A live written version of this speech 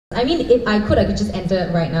I mean, if I could just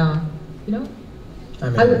enter right now. You know?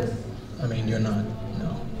 I mean, you're not.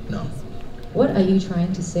 No. What are you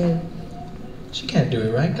trying to say? She can't do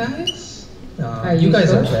it, right, guys? Are you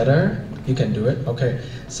guys sure? are better. You can do it. Okay.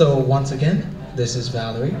 So once again, this is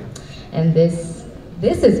Valerie. And this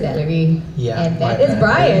is Valerie. Yeah. And that is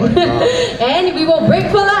Brian. Oh and we will break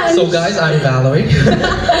for lunch. So guys, I'm Valerie.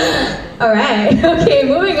 Alright, okay,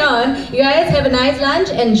 moving on. You guys have a nice lunch,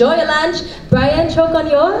 enjoy your lunch. Brian, choke on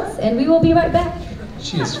yours, and we will be right back.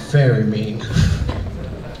 She is very mean.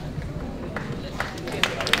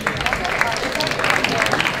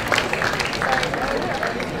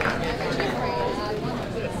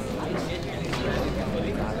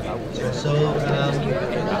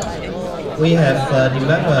 We have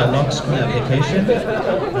developed a lock screen application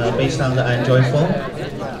based on the Android phone.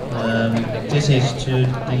 This is to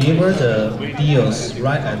deliver the deals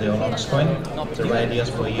right at your lock screen, the right deals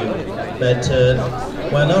for you. But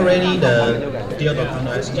we're not ready the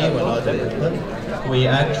deal.com.sg, we're not open. We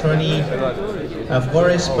actually have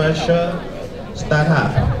very special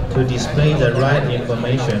startup to display the right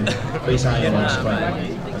information based on your lock screen.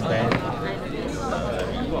 Okay.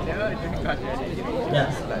 Yeah.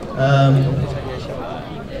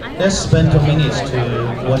 Let's spend 2 minutes to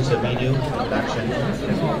watch the video production.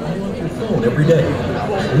 Your phone every day.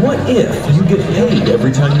 What if you get paid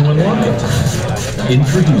every time you unlock it?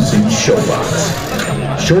 Introducing Showbox.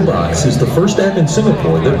 Showbox is the first app in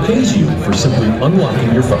Singapore that pays you for simply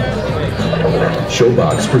unlocking your phone.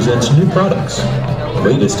 Showbox presents new products,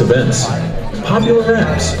 latest events, popular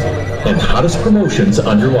apps, and hottest promotions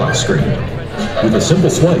on your lock screen. With a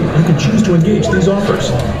simple swipe, you can choose to engage these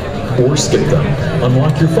offers, or skip them.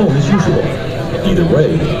 Unlock your phone as usual. Either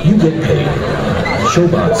way, you get paid.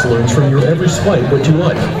 Showbox learns from your every swipe what you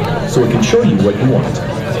like, so it can show you what you want.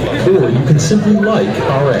 Or you can simply like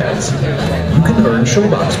our ads. You can earn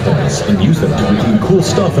Showbox points and use them to redeem cool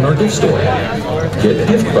stuff in our gift store. Get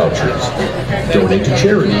gift vouchers, donate to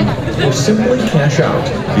charity, or simply cash out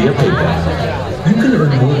via PayPal. You can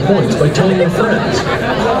earn more points by telling your friends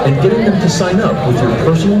and getting them to sign up with your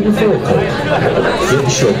personal referral code. Get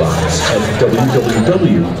Showbox at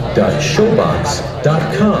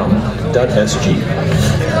www.showbox.com.sg.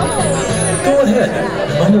 Go ahead,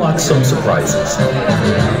 unlock some surprises.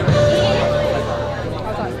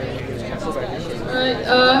 Alright,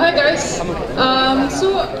 hi guys. So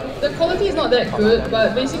the quality is not that good,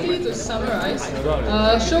 but basically to summarize,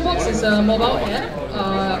 Showbox is a mobile app,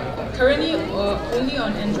 currently only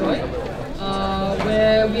on Android,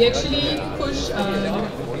 where we actually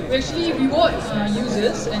reward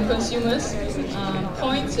users and consumers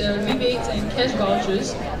points, rebates and cash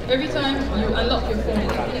vouchers every time you unlock your phone.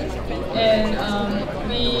 And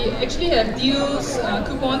we actually have deals,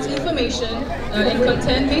 coupons, information, and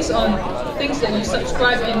content based on things that you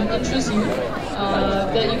subscribe and interest you,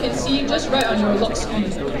 that you can see just right on your lock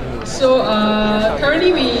screen. So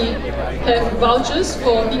currently we have vouchers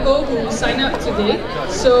for people who sign up today.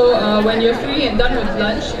 So when you're free and done with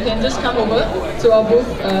lunch, you can just come over to our booth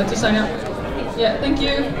to sign up. Yeah, thank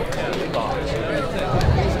you.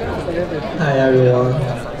 Hi everyone.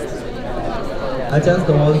 I just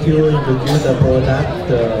want to introduce a product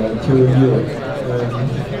to you.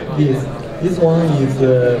 This one is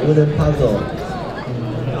a wooden puzzle.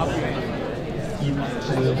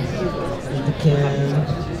 It can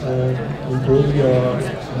improve your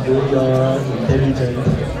intelligence.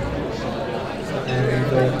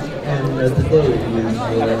 And today it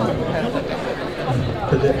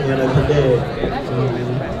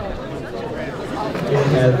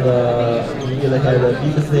has a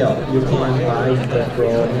big sale. You can buy it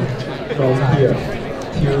from here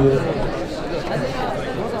to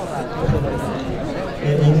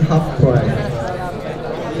in half price.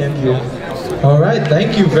 Thank you. All right,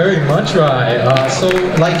 thank you very much, Rai. So,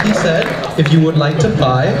 like he said, if you would like to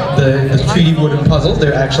buy the 3D wooden puzzle,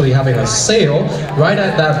 they're actually having a sale right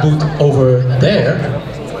at that booth over there.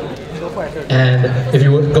 And if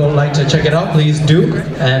you would like to check it out, please do.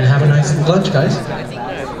 And have a nice lunch, guys.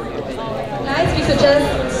 Guys, we could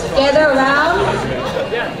just gather around.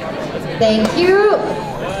 Thank you.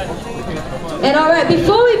 And alright,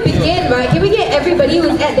 before we begin, right, can we get everybody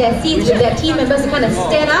who's at their seats with their team members to kind of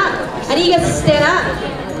stand up? I need you guys to stand up.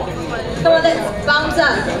 Come on, let's bounce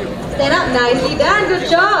up. Stand up, nicely done, good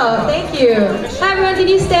job. Thank you. Hi everyone, can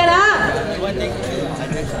you stand up?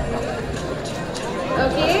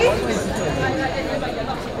 Okay.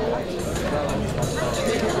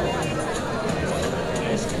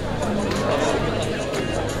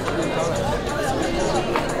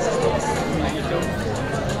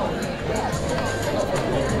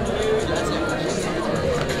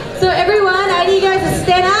 So everyone, I need you guys to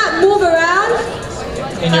stand up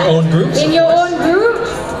In your own groups? In your own groups.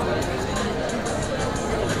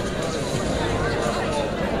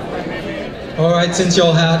 Alright, since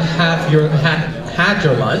y'all had your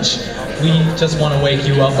lunch, we just want to wake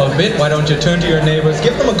you up a bit. Why don't you turn to your neighbors,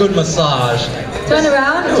 give them a good massage. Turn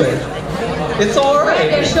around. Do it. It's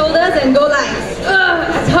alright. Their shoulders and go like,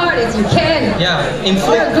 as hard as you can. Yeah,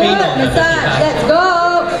 inflict pain on them. Massage. Let's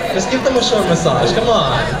go. Just give them a short massage. Come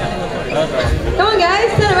on. Come on,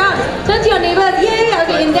 guys. Turn around. Turn to your neighbors. Yeah.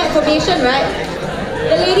 Okay, in that formation, right?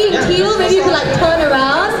 The lady in teal, maybe you could like turn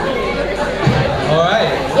around. Alright.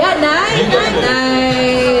 Yeah, nice.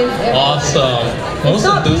 Awesome. Most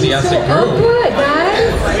Stop being enthusiastic so group. awkward,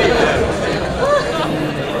 guys.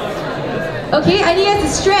 Okay, I need you guys to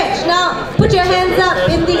stretch. Now, put your hands up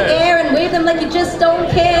in the air and wave them like you just don't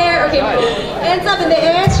care. Okay, hands up in the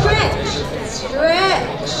air. Stretch.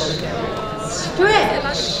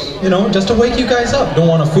 Stretch. You know, just to wake you guys up. Don't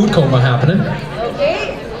want a food coma happening.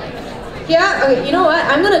 Okay. Yeah, okay, you know what?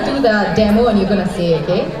 I'm gonna do the demo and you're gonna say,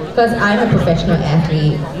 okay? Because I'm a professional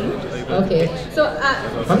athlete. Okay, so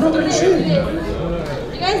I'm not gonna say it.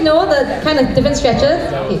 you guys know the kind of different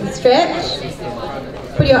stretches? Okay, stretch.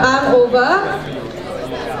 Put your arm over.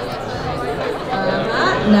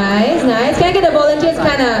 Nice. Can I get the volunteers to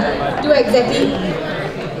kind of do exactly?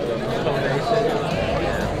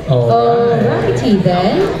 Alrighty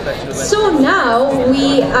then. So now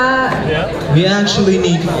we actually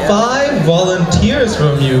need 5 volunteers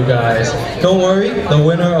from you guys. Don't worry, the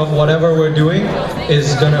winner of whatever we're doing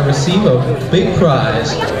is gonna receive a big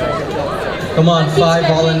prize. Come on, 5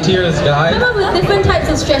 volunteers, guys. Come up with different types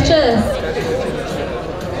of stretches.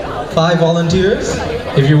 5 volunteers,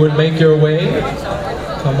 if you would make your way.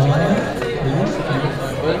 Come on, please.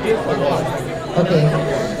 Okay.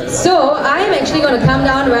 So I'm actually going to come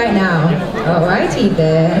down right now. Alrighty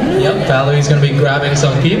then. Yep, Valerie's going to be grabbing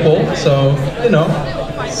some people, so, you know.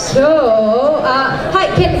 So, hi,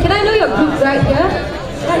 can I know your group right here?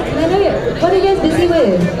 Hi, can I know your, what are you guys busy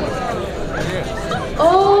with?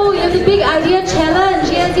 Oh, you have the big idea challenge.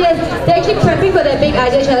 Yes. They're actually prepping for their big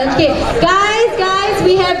idea challenge. Okay, guys,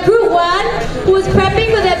 we have group 1 who is prepping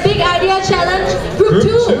for their big idea challenge. Group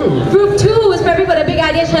 2 who is prepping for their big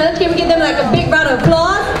idea challenge. Can we give them like a big round of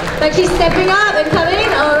applause? Like she's stepping up and coming.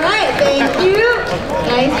 Alright, thank you.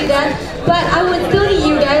 Nicely done. But I would still need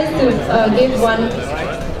you guys to give one.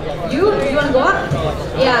 You want to go up?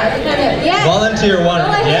 Yeah, kind of. Yeah. Volunteer 1.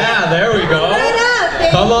 Yeah, there we go. Right up.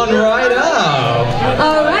 Come on, right up.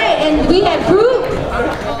 Alright, and we have group.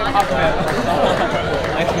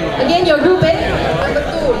 Again, your group is number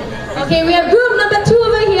 2. Okay, we have group number 2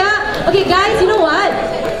 over here. Okay, guys, you know what?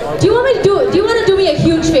 Do you want to do me a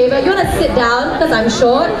huge favor? You want to sit down because I'm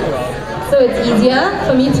short, so it's easier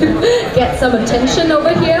for me to get some attention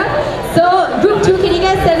over here. So, group 2, can you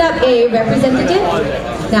guys send up a representative?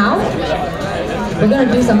 Now, we're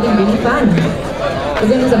gonna do something really fun.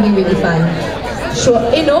 Sure.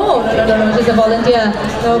 No, she's a volunteer.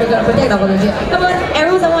 No, we're gonna protect our volunteer. Come on,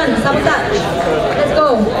 arrows are one, sabotage. Let's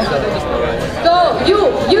go. Go, you,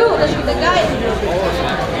 the guy.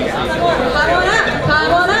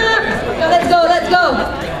 Come on up. Let's go.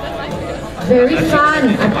 Very fun,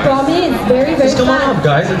 I promise. Very Just come fun. on up,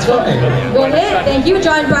 guys, it's fine. Go ahead. Thank you.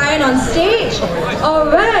 Join Brian on stage.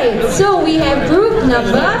 Alright, so we have group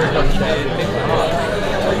number.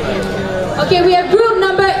 Okay, we have group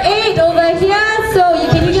number 8 over here. So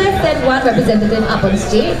can you guys send one representative up on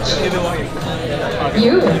stage?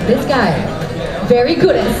 You, this guy. Very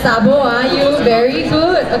good at Sabo, are you? Very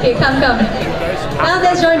good. Okay, come. Now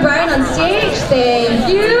let's join Brian on stage. Thank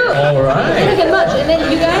you. Alright. And you can merge, and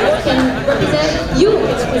then you guys can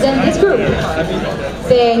represent this group.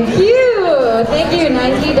 Thank you,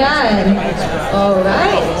 nicely done.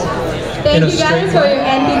 Alright. Thank you guys for your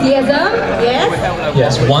enthusiasm. Yes?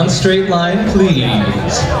 Yes, one straight line,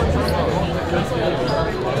 please.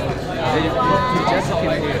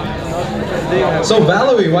 So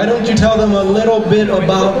Valerie, why don't you tell them a little bit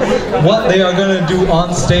about what they are going to do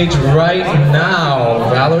on stage right now?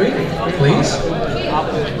 Valerie, please.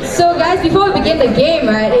 So guys, before we begin the game,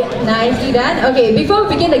 right, nicely done. Okay, before we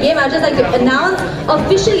begin the game, I'd just like to announce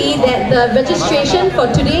officially that the registration for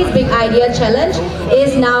today's Big Idea Challenge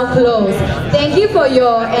is now closed. Thank you for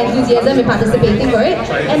your enthusiasm in participating for it.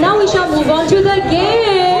 And now we shall move on to the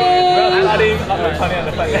game.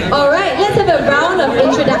 Alright, let's have a round of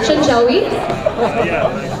introduction, shall we?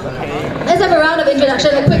 Let's have a round of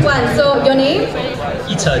introduction, a quick one. So, your name?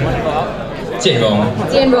 一晨 建荣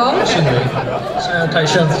Jianrong. 是你现在开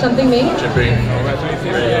声 Something Ming.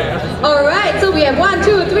 Alright, so we have 1,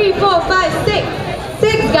 2, 3, 4, 5, 6.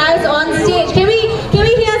 6 guys on stage. Can we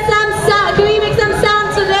hear some sound? Can we make some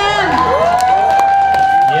sound to them?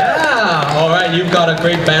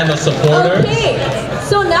 great band of supporters. Okay,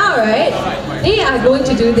 so now, right, they are going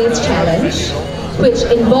to do this challenge, which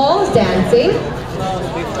involves dancing.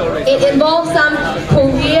 It involves some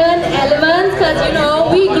Korean elements, because you know,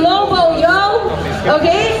 we global, yo,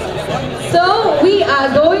 okay? So we are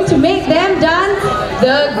going to make them dance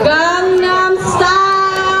the Gangnam Style.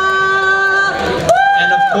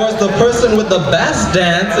 And of course, the person with the best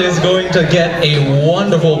dance is going to get a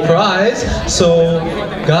wonderful prize. So,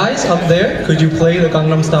 guys up there, could you play the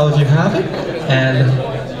Gangnam Style if you have it? And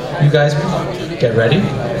you guys get ready.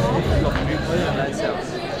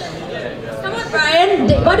 Come on, Brian,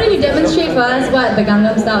 why don't you demonstrate for us what the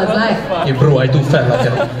Gangnam Style is like? Yeah, bro, I do fat like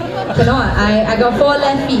that. Cannot, I got 4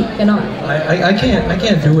 left feet, cannot. I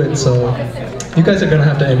can't do it, so you guys are gonna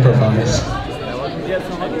have to improvise.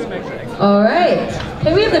 Alright,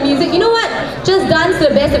 can we have the music? You know what? Just dance to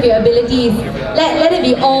the best of your abilities. Let it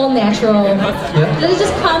be all natural. Yeah. Let it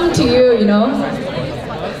just come to you, you know?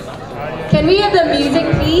 Can we have the music,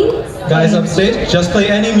 please? Guys upstage, just play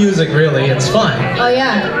any music really, it's fine. Oh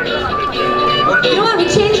yeah. You know what? We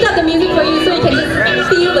changed up the music for you so you can just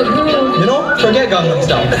feel the groove. You know, forget Gangnam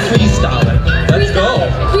Style, freestyle it. Let's go.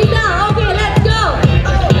 Freestyle, okay, let's go.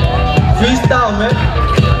 Freestyle, man.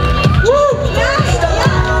 Woo!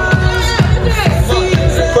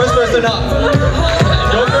 First person up.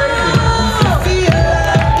 Go crazy. Let's give him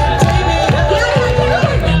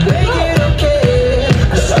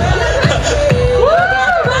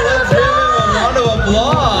a round of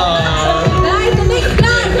applause. Nice, the next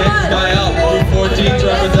guy, come on. Next guy up, group 14's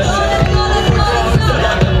representation.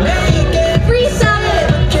 Freestyle it.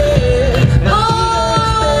 Oh!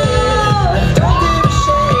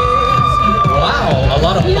 Wow, a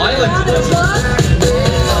lot of violence in this.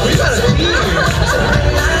 We got a team.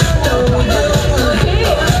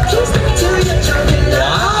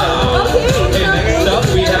 Wow. Okay, Next up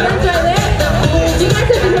we have. that's right there. Do you guys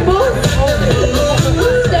have different moves?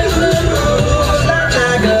 Thank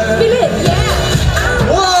you. Feel it,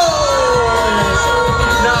 yeah. Whoa!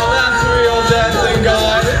 Now that's real dancing,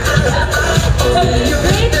 guys.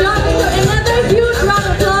 Great job. Another huge round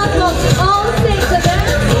of applause for all 6 of them.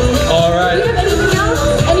 All Do right. you have anything else?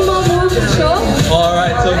 Any more moves to show? All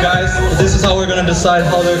right, so guys, this is how we're gonna decide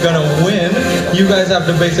how they're gonna win. You guys have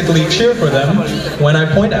to basically cheer for them when I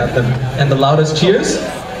point at them, and the loudest cheers,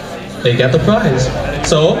 they get the prize.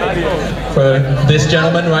 So, for this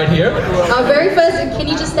gentleman right here, Our very first, can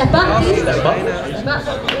you just step up, please? step up. Step up.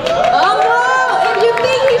 Oh no! If you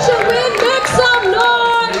think he should win, make some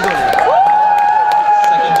noise!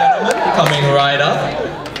 Second gentleman coming right up.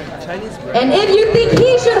 And if you think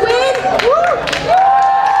he should win,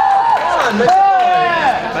 Come on, make some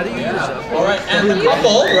noise. All right, and the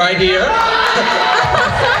couple right here.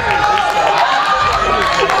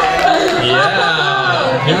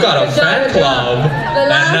 Yeah, you've got a fan club. And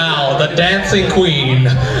now the dancing queen.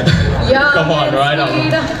 yeah, Come on, right up.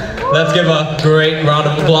 Queen. Let's give a great round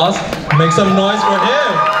of applause. Make some noise for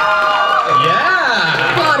him.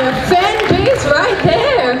 Yeah. Got a fan base right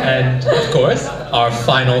there. And of course, our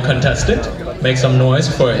final contestant. Make some noise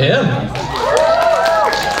for him.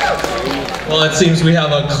 Well, it seems we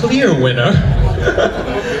have a clear winner.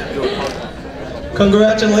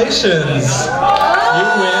 Congratulations. You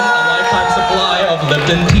win a lifetime supply of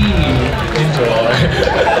Lipton tea. Enjoy.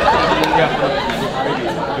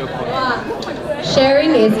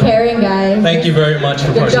 Sharing is caring, guys. Thank you very much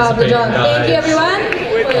for Good job, participating, good job. guys. Thank you, everyone,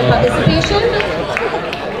 for your participation.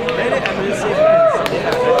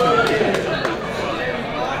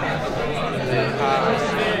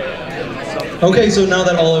 Okay, so now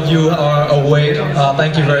that all of you are awake,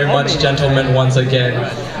 thank you very much, gentlemen, once again.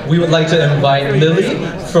 We would like to invite Lily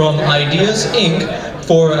from Ideas Inc.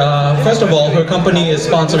 for, first of all, her company is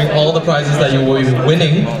sponsoring all the prizes that you will be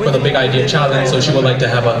winning for the Big Idea Challenge, so she would like to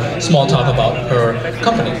have a small talk about her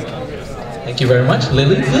company. Thank you very much.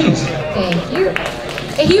 Lily, please. Thank you.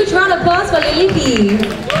 A huge round of applause for Lily, please.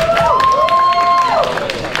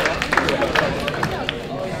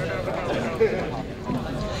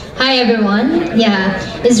 Hi everyone. Yeah,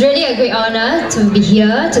 it's really a great honor to be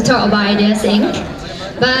here to talk about Ideas Inc.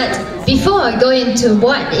 But before I go into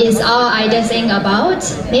what is our Ideas Inc. about,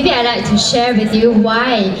 maybe I'd like to share with you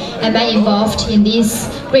why am I involved in this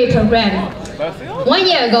great program. 1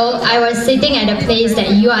 year ago, I was sitting at the place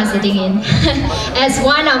that you are sitting in as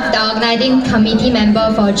one of the organizing committee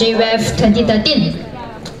member for JREF 2013.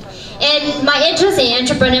 And my interest in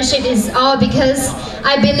entrepreneurship is all because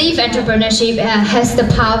I believe entrepreneurship has the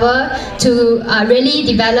power to really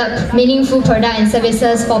develop meaningful products and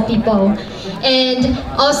services for people, and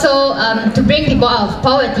also to bring people out of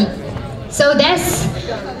poverty. So that's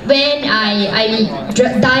when I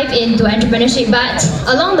dive into entrepreneurship, but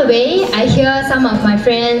along the way, I hear some of my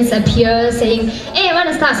friends appear saying, hey, I want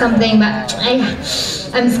to start something, but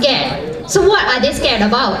I'm scared. So what are they scared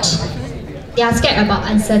about? They are scared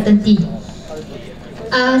about uncertainty.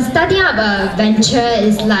 Starting up a venture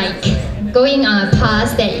is like going on a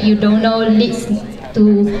path that you don't know leads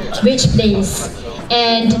to which place,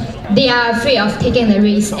 and they are afraid of taking the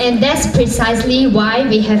risk, and that's precisely why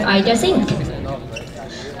we have Ideas Inc.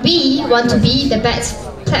 We want to be the best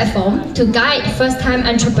platform to guide first-time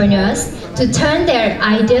entrepreneurs to turn their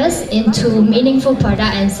ideas into meaningful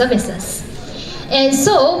products and services. And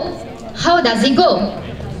so, how does it go?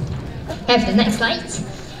 Have the next slide.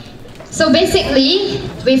 So basically,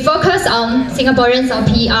 we focus on Singaporeans or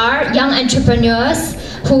PR, young entrepreneurs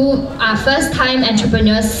who are first-time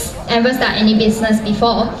entrepreneurs, never start any business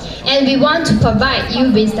before, and we want to provide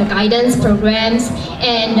you with the guidance programs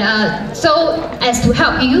and so as to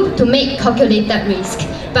help you to make calculated risk,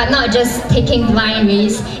 but not just taking blind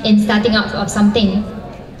risk in starting up of something.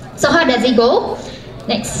 So how does it go?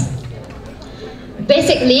 Next.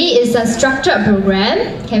 Basically, it's a structured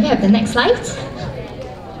program. Can we have the next slide?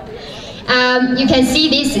 You can see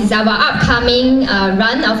this is our upcoming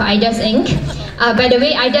run of Ideas Inc. By the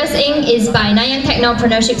way, Ideas Inc. is by Nanyang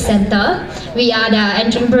Entrepreneurship Center. We are the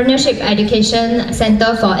Entrepreneurship Education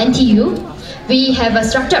Center for NTU. We have a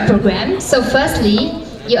structured program. So firstly,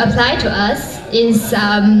 you apply to us. Is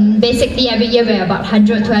basically every year we have about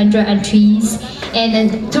 100, 200 entries. And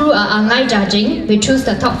then through online judging, we choose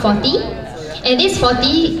the top 40. And these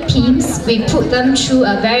 40 teams, we put them through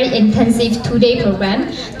a very intensive 2-day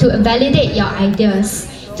program to validate your ideas,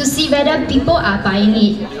 to see whether people are buying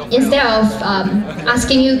it, instead of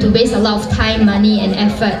asking you to waste a lot of time, money and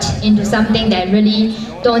effort into something that really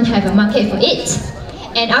don't have a market for it.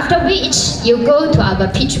 And after which, you go to our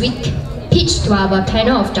pitch week, pitch to our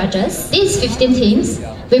panel of judges. These 15 teams,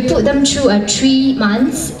 we put them through a 3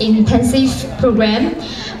 months intensive program,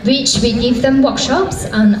 which we give them workshops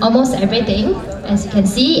on almost everything, as you can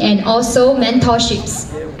see, and also mentorships.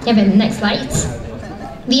 Have the next slide.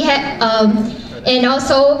 We have, and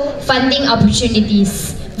also funding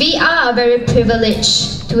opportunities. We are very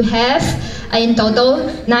privileged to have, in total,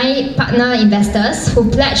 9 partner investors who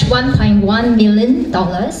pledged $1.1 million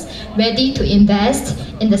ready to invest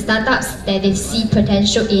in the startups that they see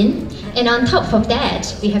potential in. And on top of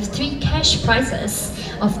that, we have 3 cash prizes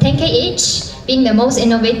of 10K each, being the most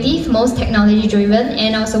innovative, most technology driven,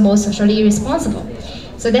 and also most socially responsible.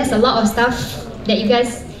 So there's a lot of stuff that you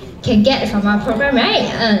guys can get from our program, right?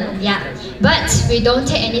 Yeah. But we don't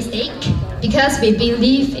take any stake because we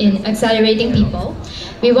believe in accelerating people.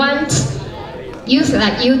 We want youth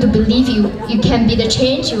like you to believe you can be the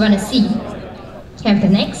change you want to see. Have the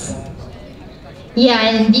next. Yeah,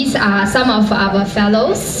 and these are some of our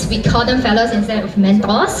fellows. We call them fellows instead of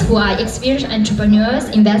mentors, who are experienced entrepreneurs,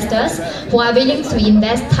 investors, who are willing to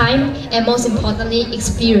invest time and most importantly,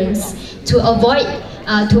 experience to avoid,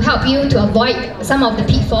 to help you to avoid some of the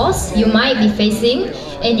pitfalls you might be facing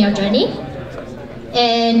in your journey.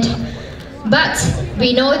 But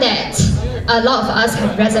we know that a lot of us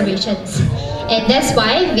have reservations, and that's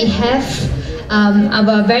why we have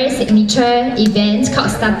our very signature event called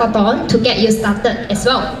Startathon to get you started as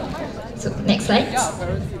well. So next slide.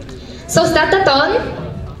 So Startathon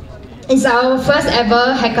is our first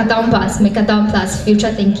ever hackathon plus makeathon plus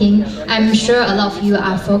future thinking. I'm sure a lot of you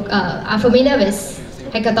are familiar with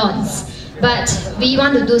hackathons, but we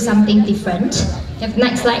want to do something different.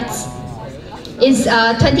 Next slide. It's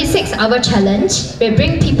a 26-hour challenge. We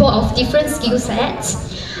bring people of different skill sets.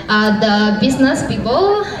 The business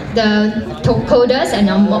people, the coders, and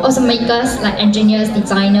also makers like engineers,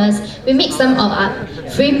 designers. We mix them all up,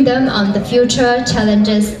 frame them on the future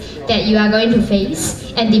challenges that you are going to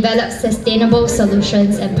face, and develop sustainable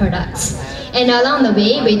solutions and products. And along the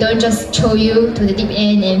way, we don't just throw you to the deep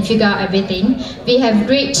end and figure out everything. We have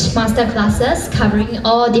great master classes covering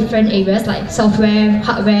all different areas like software,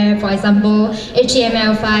 hardware, for example,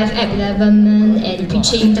 HTML5, app development, and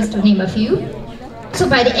pitching, just to name a few. So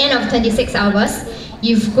by the end of 26 hours,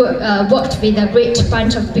 you've worked with a great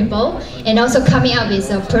bunch of people and also coming up with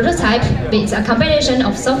a prototype with a combination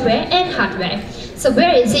of software and hardware. So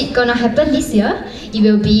where is it gonna happen this year? It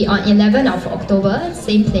will be on 11th of October,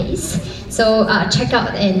 same place. So check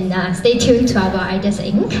out and stay tuned to our Ideas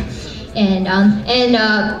Inc. And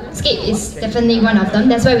Skate is definitely one of them.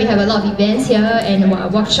 That's why we have a lot of events here and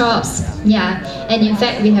workshops. Yeah, and in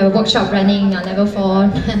fact, we have a workshop running on level 4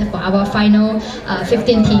 for our final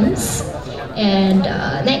 15 teams. And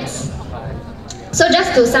next. So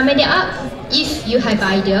just to sum it up, if you have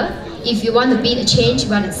idea, if you want to be the change you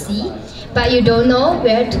want to see, but you don't know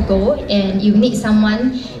where to go and you need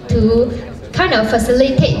someone to kind of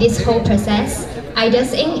facilitate this whole process.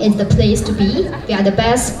 Ideas Inc. is the place to be. We are the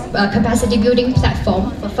best capacity building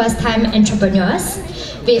platform for first-time entrepreneurs,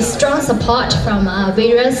 with strong support from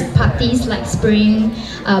various parties like Spring,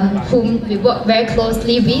 whom we work very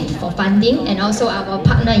closely with for funding, and also our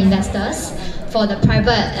partner investors for the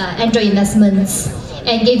private angel investments,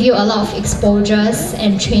 and give you a lot of exposures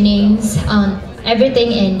and trainings on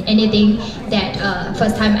everything and anything that a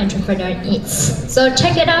first-time entrepreneur needs. So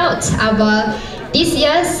check it out. This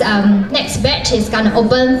year's next batch is gonna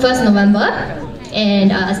open 1st November,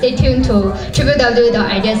 and stay tuned to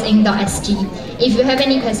www.ideasinc.sg. If you have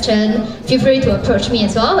any question, feel free to approach me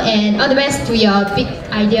as well, and all the best to your big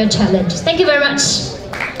idea challenge. Thank you very much.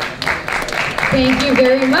 Thank you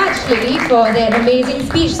very much, Lily, for that amazing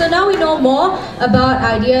speech. So now we know more about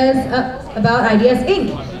Ideas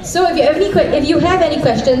Inc. So if you have any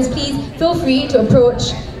questions, please feel free to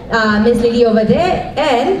approach Ms. Lily over there,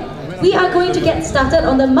 and we are going to get started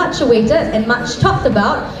on the much awaited and much talked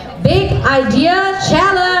about Big Idea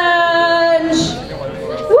Challenge.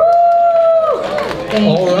 Woo!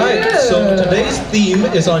 Alright, so today's theme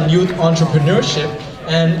is on youth entrepreneurship,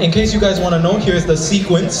 and in case you guys want to know, here's the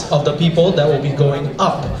sequence of the people that will be going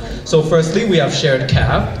up. So firstly, we have Shared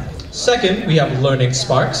Cab. Second, we have Learning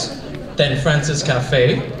Sparks. Then Francis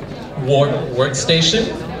Cafe, Warp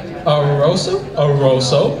Workstation, Aroso,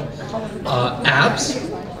 Abs,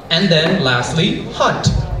 and then lastly, Hunt.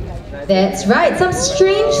 That's right, some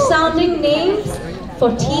strange sounding names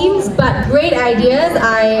for teams, but great ideas,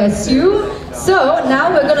 I assume. So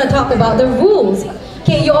now we're going to talk about the rules.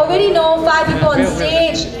 Okay, you already know 5 people on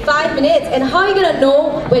stage, 5 minutes, and how are you going to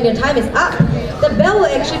know when your time is up? The bell will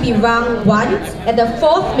actually be rung once at the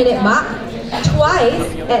 4th minute mark, twice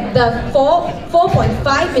at the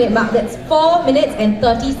 4.5 minute mark. That's 4 minutes and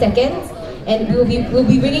 30 seconds, and we'll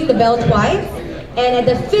be ringing the bell twice. And at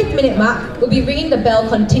the 5th minute mark, we'll be ringing the bell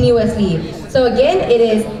continuously. So again, it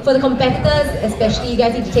is for the competitors, especially, you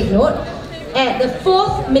guys need to take note. At the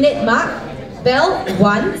 4th minute mark, bell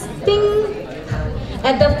once, ding.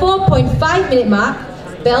 At the 4.5 minute mark,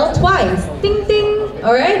 bell twice, ding ding.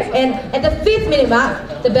 Alright? And at the 5th minute mark,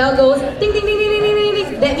 the bell goes ding ding ding ding ding ding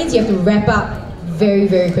ding. That means you have to wrap up very,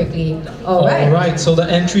 very quickly. Alright, so the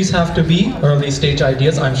entries have to be early stage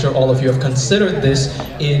ideas. I'm sure all of you have considered this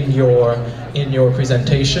in your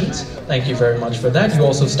presentations. Thank you very much for that. You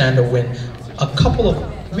also stand to win a couple of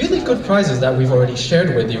really good prizes that we've already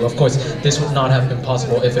shared with you. Of course, this would not have been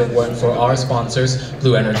possible if it weren't for our sponsors,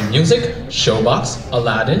 Blue Energy Music, Showbox,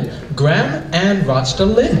 Aladdin, Graham, and Rajta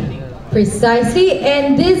Lin. Precisely,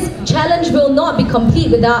 and this challenge will not be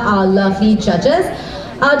complete without our lovely judges.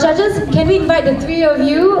 Our judges, can we invite the 3 of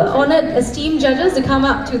you, honored, esteemed judges, to come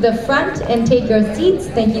up to the front and take your seats?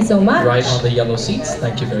 Thank you so much. Right on the yellow seats.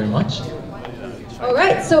 Thank you very much.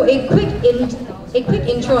 Alright, so a quick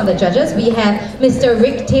intro on the judges. We have Mr.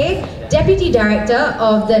 Rick Tay, Deputy Director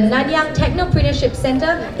of the Nanyang Technopreneurship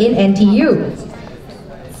Center in NTU.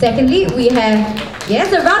 Secondly, we have,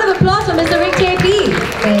 yes, a round of applause for Mr. Rick Tay, please.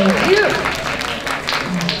 Thank you.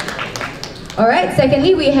 Alright,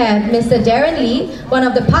 secondly, we have Mr. Darren Lee, one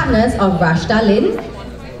of the partners of Rajta Lin.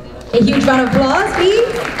 A huge round of applause, please.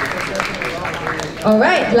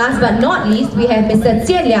 Alright, last but not least, we have Mr.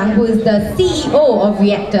 Xian Liang, who is the CEO of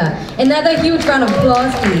Reactor. Another huge round of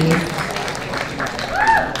applause, please.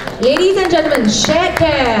 Ladies and gentlemen, Shared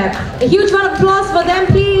Cab. A huge round of applause for them,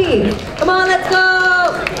 please. Come on, let's go.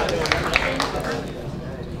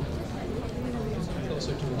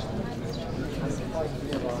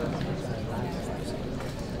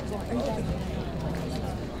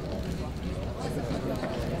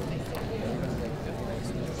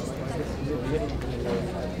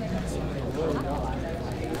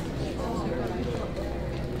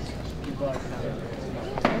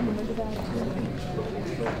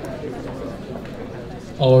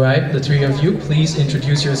 All right, the 3 of you, please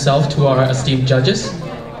introduce yourself to our esteemed judges.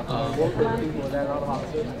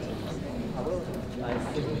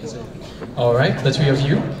 All right, the 3 of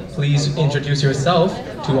you, please introduce yourself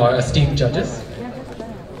to our esteemed judges.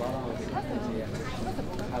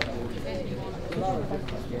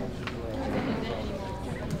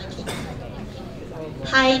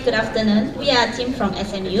 Hi, good afternoon. We are a team from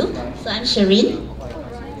SMU. So I'm Shireen.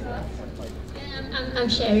 I'm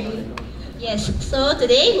Sherry. Yes, so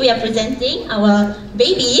today we are presenting our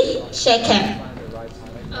baby Shared Cab.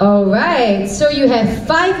 Alright, so you have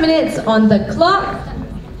 5 minutes on the clock.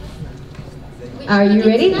 Are you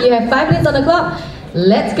ready? You have 5 minutes on the clock.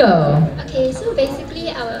 Let's go. Okay, so basically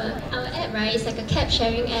our app, right, is like a cab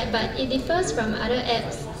sharing app, but it differs from other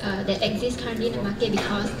apps that exist currently in the market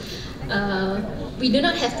because we do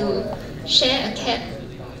not have to share a cab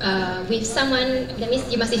with someone. That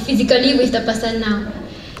means you must be physically with the person now.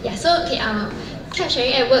 Yeah, so okay, our cab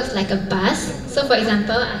sharing app works like a bus. So for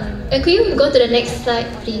example, could you go to the next slide,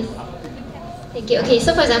 please? Thank you. Okay,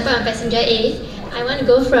 so for example, I'm passenger A. I want to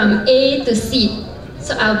go from A to C.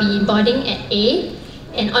 So I'll be boarding at A,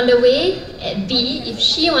 and on the way at B, if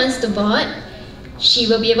she wants to board, she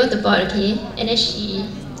will be able to board, okay? And then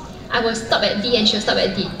I will stop at D and she'll stop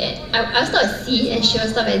at D. I'll stop at C and she will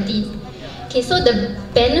stop at D. Okay, so the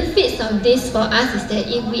benefits of this for us is that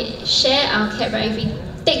if we share our cab, right, if we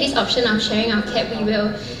take this option of sharing our cab, we will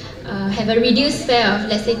have a reduced fare of,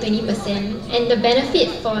 let's say, 20%. And the benefit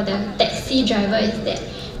for the taxi driver is that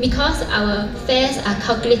because our fares are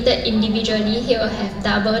calculated individually, he will have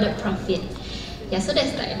double the profit. Yeah, so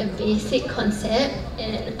that's like the basic concept.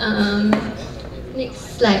 And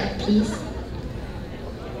next slide, please.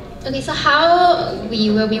 Okay, so how we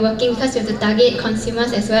will be working, because we have to target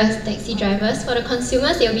consumers as well as taxi drivers. For the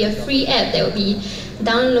consumers, there will be a free app that will be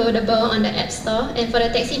downloadable on the App Store. And for the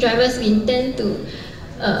taxi drivers, we intend to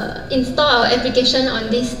install our application on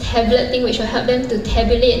this tablet thing, which will help them to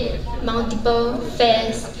tabulate multiple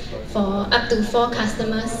fares for up to 4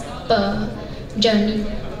 customers per journey.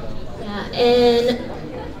 Yeah, and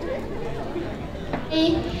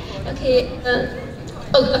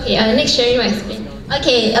next Sherry will explain.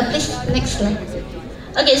 Okay, please, next slide.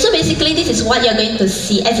 Okay, so basically this is what you're going to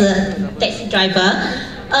see as a taxi driver.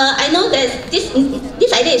 I know that this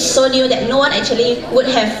idea is so new that no one actually would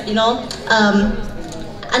have,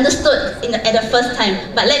 understood at the first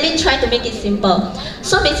time. But let me try to make it simple.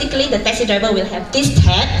 So basically, the taxi driver will have this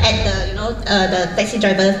tab at the, the taxi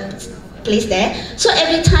driver place there. So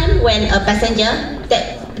every time when a passenger,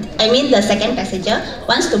 the second passenger,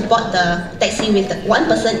 wants to board the taxi with one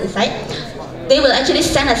person inside, they will actually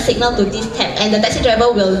send a signal to this tab, and the taxi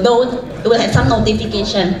driver will have some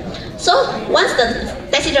notification. So once the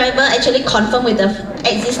taxi driver actually confirm with the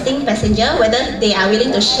existing passenger whether they are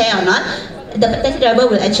willing to share or not, the taxi driver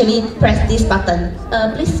will actually press this button.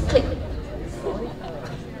 Please click.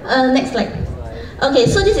 Next slide. Okay,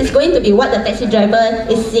 so this is going to be what the taxi driver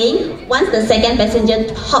is seeing once the second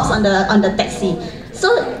passenger hops on the taxi.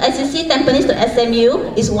 So as you see, Tampines to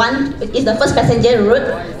SMU is the first passenger route,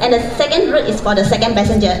 and the second route is for the second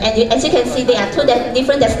passenger. And as you can see, there are two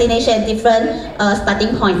different destinations, different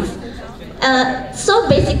starting points. So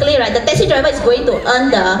basically, right, the taxi driver is going to earn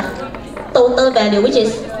the total value, which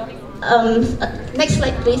is next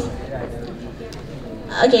slide, please.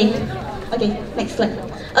 Okay, next slide.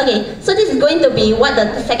 Okay, so this is going to be what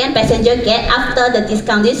the second passenger get after the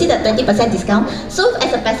discount. Do you see the 20% discount? So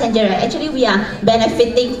as a passenger, right, actually we are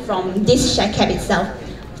benefiting from this share cab itself.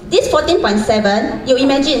 This 14.7, you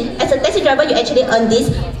imagine, as a taxi driver, you actually earn this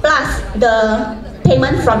plus the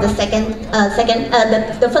payment from the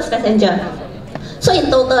the first passenger. So in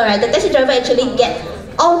total, right, the taxi driver actually get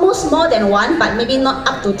almost more than one, but maybe not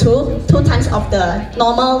up to two times of the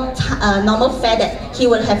normal fare that he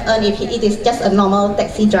would have earned if it is just a normal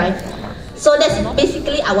taxi drive. So that's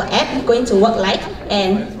basically our app going to work like,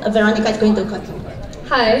 and Veronica is going to continue.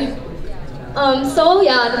 Hi. So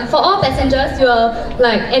yeah, for all passengers, you will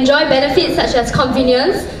enjoy benefits such as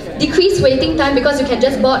convenience, decreased waiting time because you can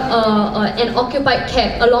just board an occupied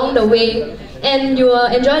cab along the way. And you will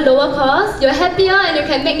enjoy lower costs, you're happier, and you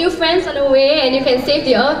can make new friends on the way, and you can save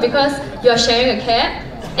the earth because you're sharing a cab.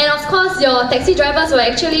 And of course, your taxi drivers will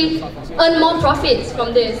actually earn more profits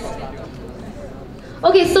from this.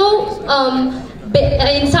 Okay, so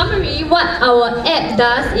in summary, what our app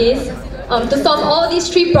does is to solve all these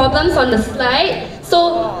 3 problems on the slide.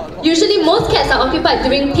 So usually most cabs are occupied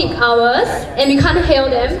during peak hours, and we can't hail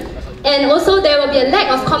them. And also there will be a lack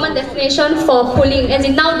of common destination for pooling. As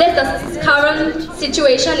in now, that's the current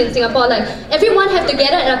situation in Singapore. Everyone have to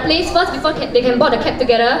gather at a place first before they can board a cab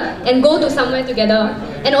together and go to somewhere together.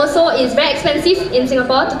 And also it's very expensive in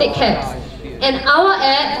Singapore to take cabs. And our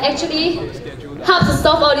app actually helps to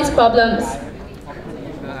solve all these problems.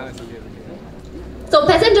 So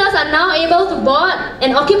passengers are now able to board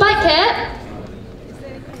an occupied cab.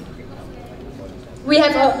 We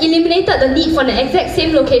have eliminated the need for the exact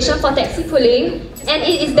same location for taxi pooling, and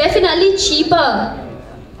it is definitely cheaper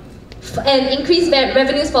and increased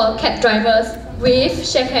revenues for cab drivers with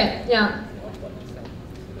share cab. Yeah.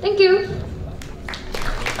 Thank you.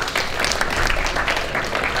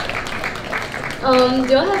 Do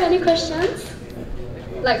you all have any questions?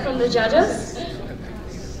 From the judges?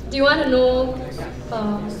 Do you want to know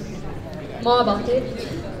more about it?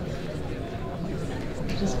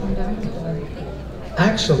 Just come down.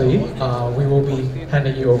 Actually, we will be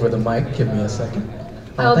handing you over the mic. Give me a second.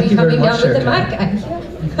 I'll thank be you very coming much, down with the Shared mic. Cap. I'm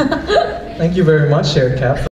here. Thank you very much, Shared Cap.